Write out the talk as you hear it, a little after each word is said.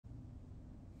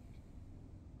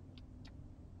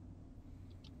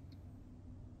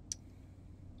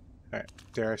Alright,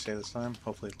 dare I say this time?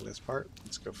 Hopefully the last part.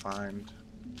 Let's go find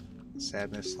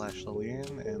Sadness /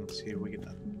 Lillian and see if we get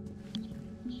done.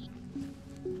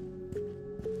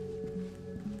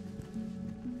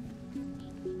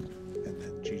 And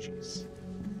then GG's.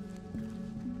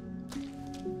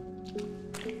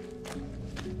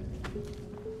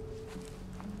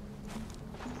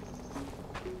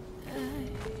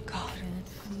 God.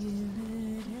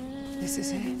 This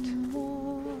is it.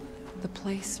 The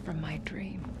place from my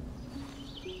dream.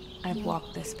 I've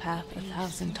walked this path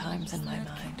 1,000 times in my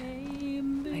mind.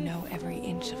 I know every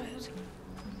inch of it.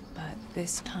 But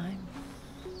this time,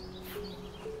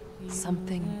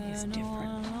 something is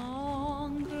different.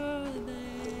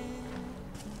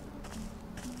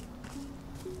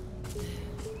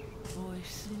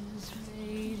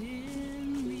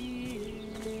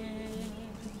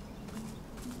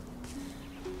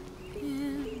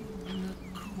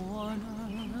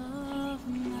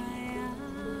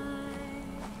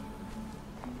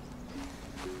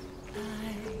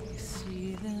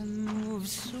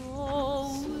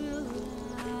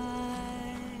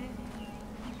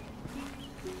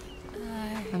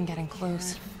 I'm getting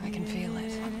close. I can feel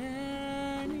it.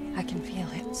 I can feel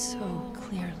it so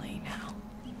clearly now.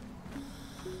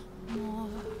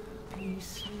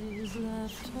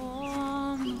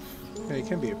 Yeah, it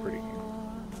can be a pretty game.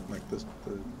 Like this,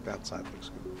 the outside looks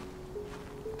good.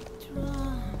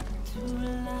 Drawn to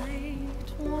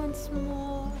light once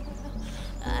more,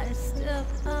 I step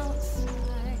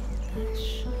outside, I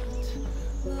shut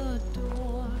the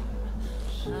door,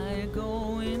 I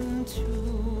go into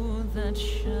that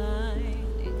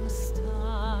shining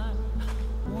star.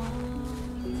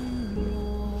 One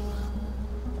more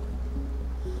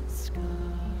scar,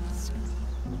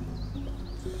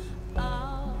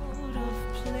 out of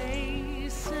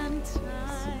place and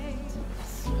time,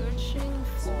 searching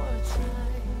for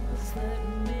ties that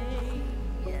may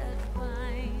yet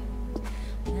bind,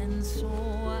 and so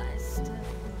I step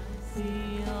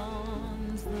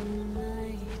beyond the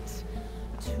night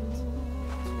to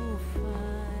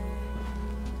find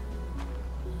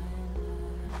my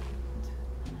light.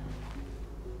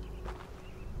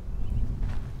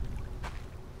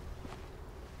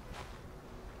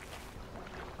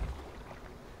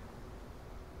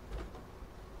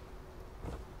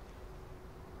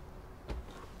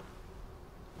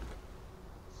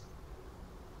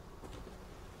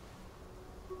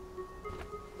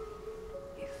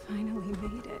 You finally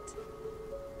made it.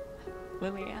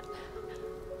 Lillian.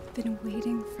 I've been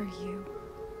waiting for you,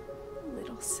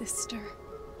 little sister.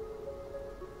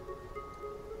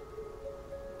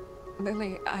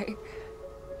 Lily, I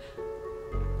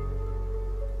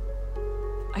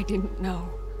didn't know.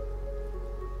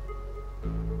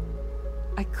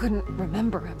 I couldn't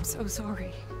remember. I'm so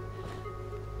sorry.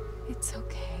 It's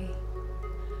okay.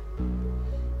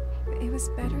 It was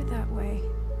better that way.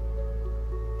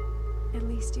 At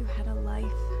least you had a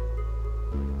life.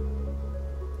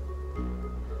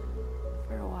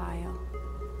 For a while.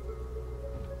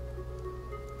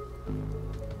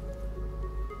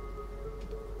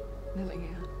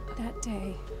 Lillian. That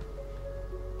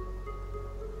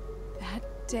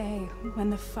day when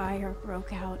the fire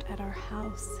broke out at our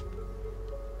house,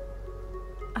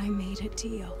 I made a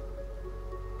deal.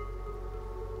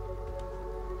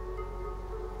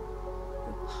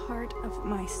 The part of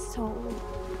my soul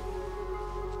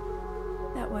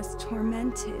that was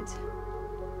tormented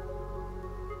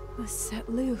was set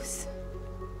loose.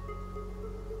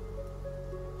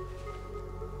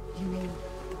 You mean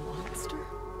the monster?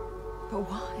 But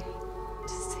why?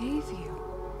 To save you.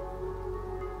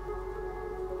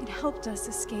 It helped us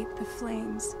escape the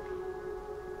flames,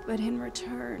 but in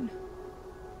return,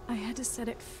 I had to set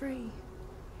it free.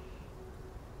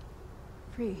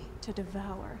 Free to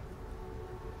devour,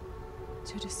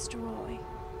 to destroy,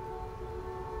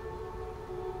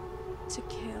 to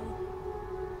kill.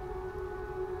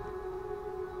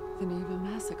 The Neva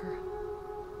massacre.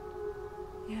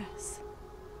 Yes.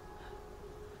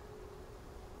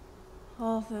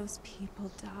 All those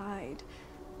people died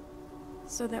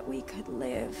so that we could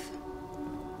live.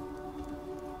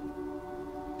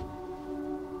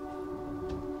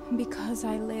 And because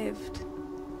I lived,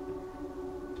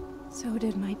 so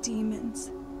did my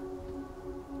demons.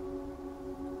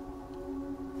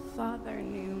 Father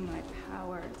knew my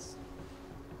powers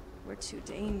were too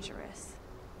dangerous.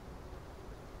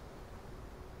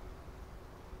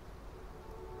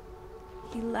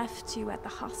 He left you at the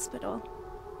hospital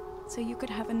so you could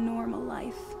have a normal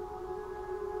life.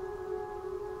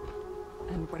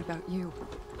 And what about you?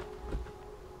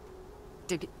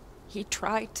 Did he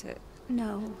try to...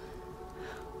 No.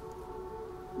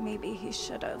 Maybe he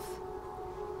should have.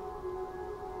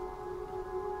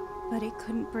 but he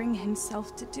couldn't bring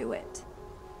himself to do it.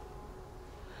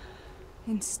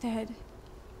 Instead,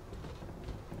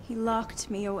 he locked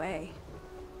me away.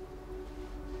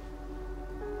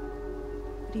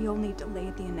 But he only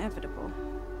delayed the inevitable.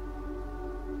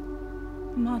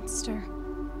 The monster,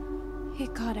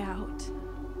 it got out.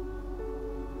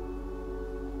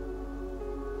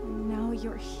 And now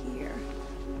you're here.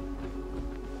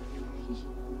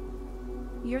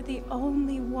 You're the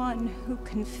only one who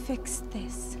can fix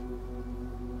this.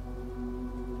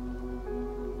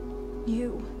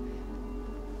 You.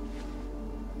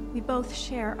 We both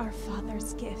share our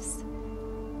father's gifts,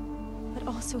 but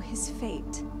also his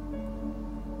fate.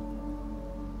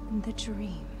 And the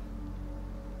dream.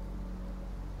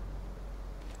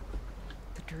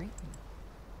 The dream?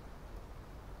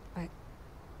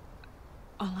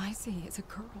 All I see is a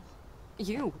girl.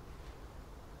 You.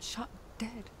 Shot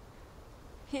dead.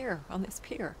 Here, on this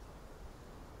pier.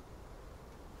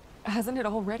 Hasn't it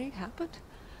already happened?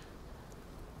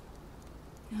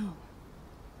 No.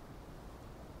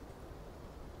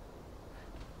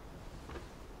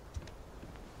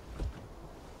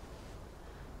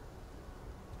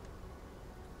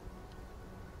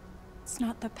 It's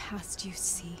not the past you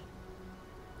see.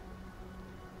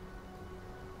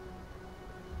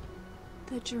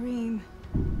 The dream.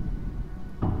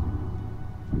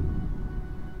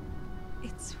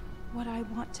 It's what I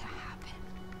want to happen.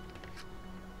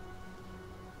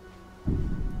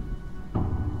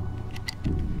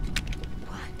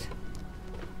 What?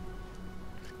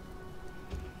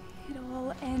 It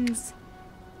all ends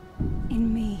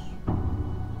in me.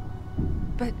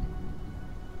 But...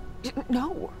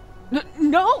 No!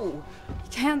 No! You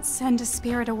can't send a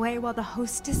spirit away while the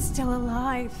host is still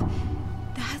alive.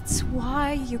 That's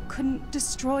why you couldn't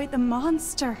destroy the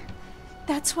monster.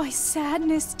 That's why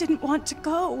Sadness didn't want to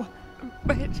go.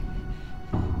 But...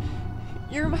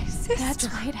 You're my sister. That's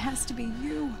why it has to be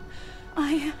you.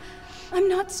 I'm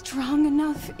not strong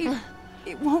enough.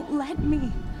 It won't let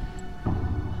me.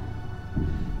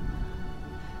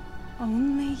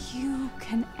 Only you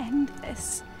can end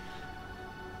this.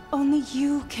 Only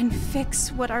you can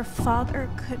fix what our father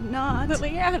could not.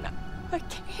 Lillian, I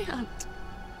can't.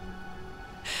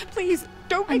 Please,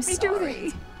 don't make me do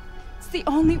this. It's the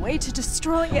only way to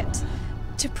destroy it.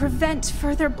 To prevent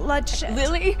further bloodshed.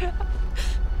 Lily?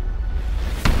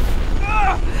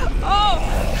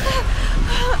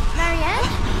 Marianne?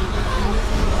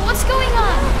 What's going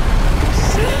on?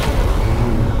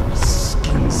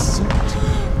 Skin suit.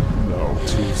 Now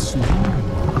too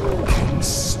small.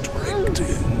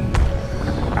 Constricted.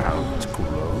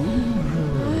 Outgrown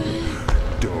her.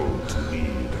 Don't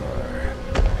need her.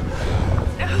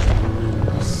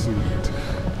 Suit.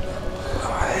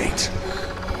 Light.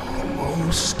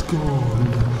 Almost gone.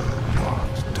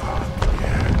 Not done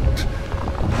yet.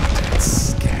 But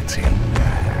it's getting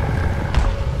there.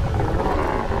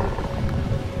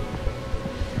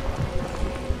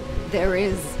 There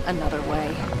is another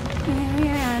way.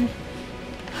 Marianne.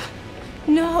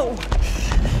 No.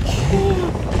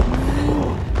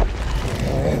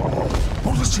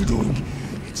 What is she doing?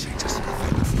 It's just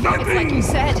nothing. It's like you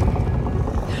said.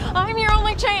 I'm your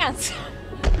only chance.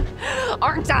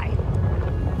 Aren't I?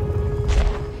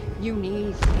 You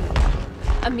need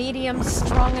a medium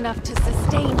strong enough to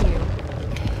sustain you.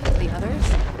 The others?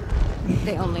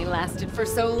 They only lasted for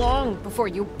so long before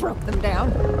you broke them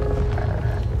down.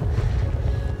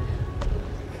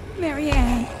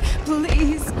 Marianne,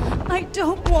 please. I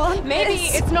don't want Maybe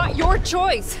this. it's not your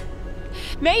choice.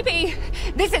 Maybe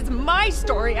this is my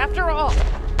story after all.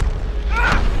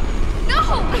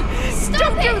 No! Stop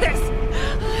Don't it! do this!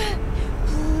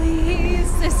 Please,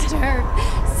 sister.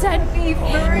 Set me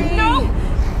free. No!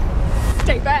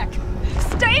 Stay back!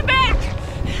 Stay back!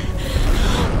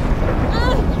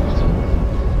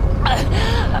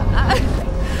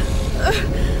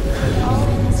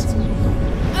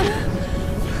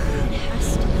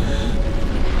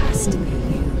 Has to be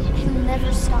you. I can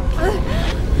never stop.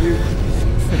 You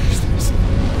finish this.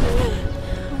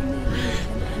 Only you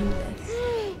can end this.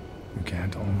 You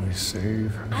can't always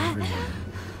save everyone,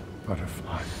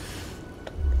 Butterfly.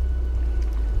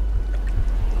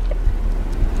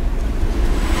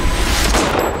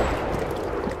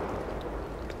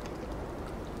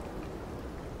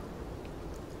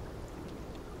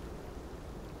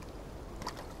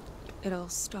 It all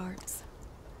starts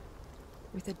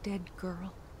with a dead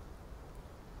girl.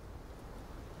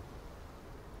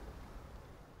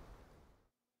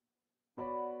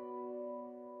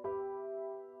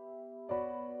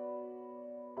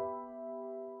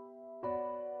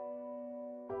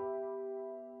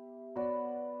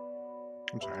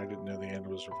 I'm sorry, I didn't know the end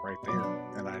was right there,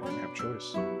 and I didn't have a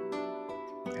choice.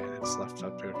 And it's left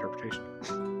up to interpretation.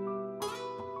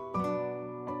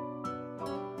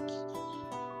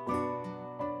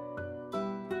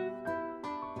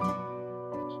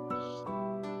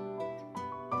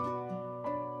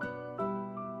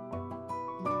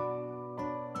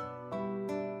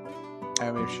 I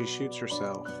mean, if she shoots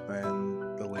herself,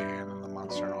 then the Leanne and the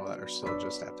monster and all that are still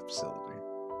just at the facility.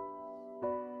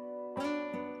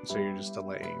 So you're just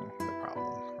delaying the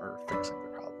problem, or fixing the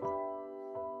problem.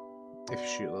 If you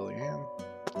shoot Lillian,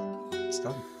 it's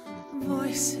done.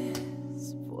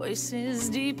 Voices, voices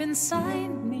deep inside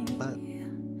me. But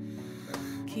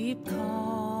Keep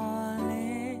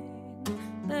calling,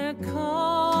 they're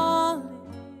calling.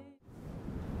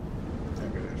 I'm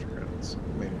good after credits.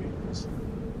 Maybe. We'll see.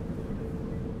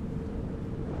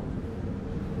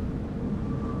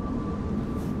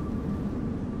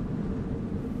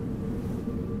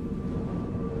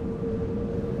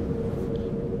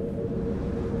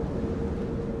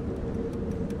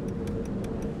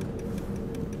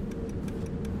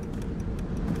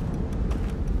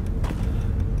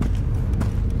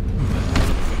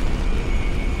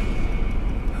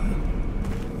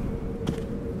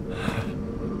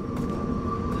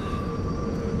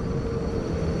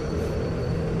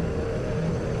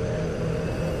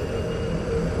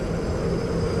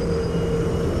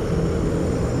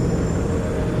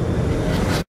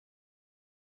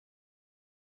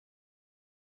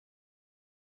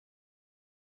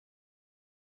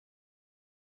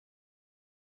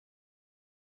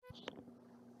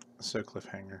 So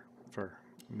cliffhanger for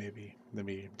maybe the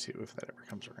Medium 2 if that ever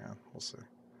comes around. We'll see.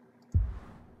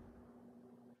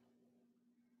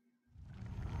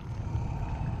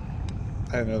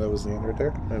 I didn't know that was the end right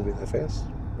there. Maybe that fast.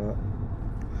 But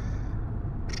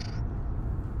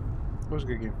it was a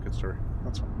good game, good story.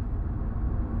 That's fine.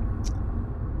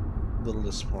 A little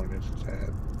disappointed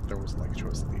that there wasn't like a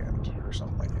choice at the end or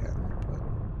something like that. But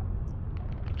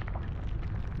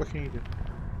what can you do?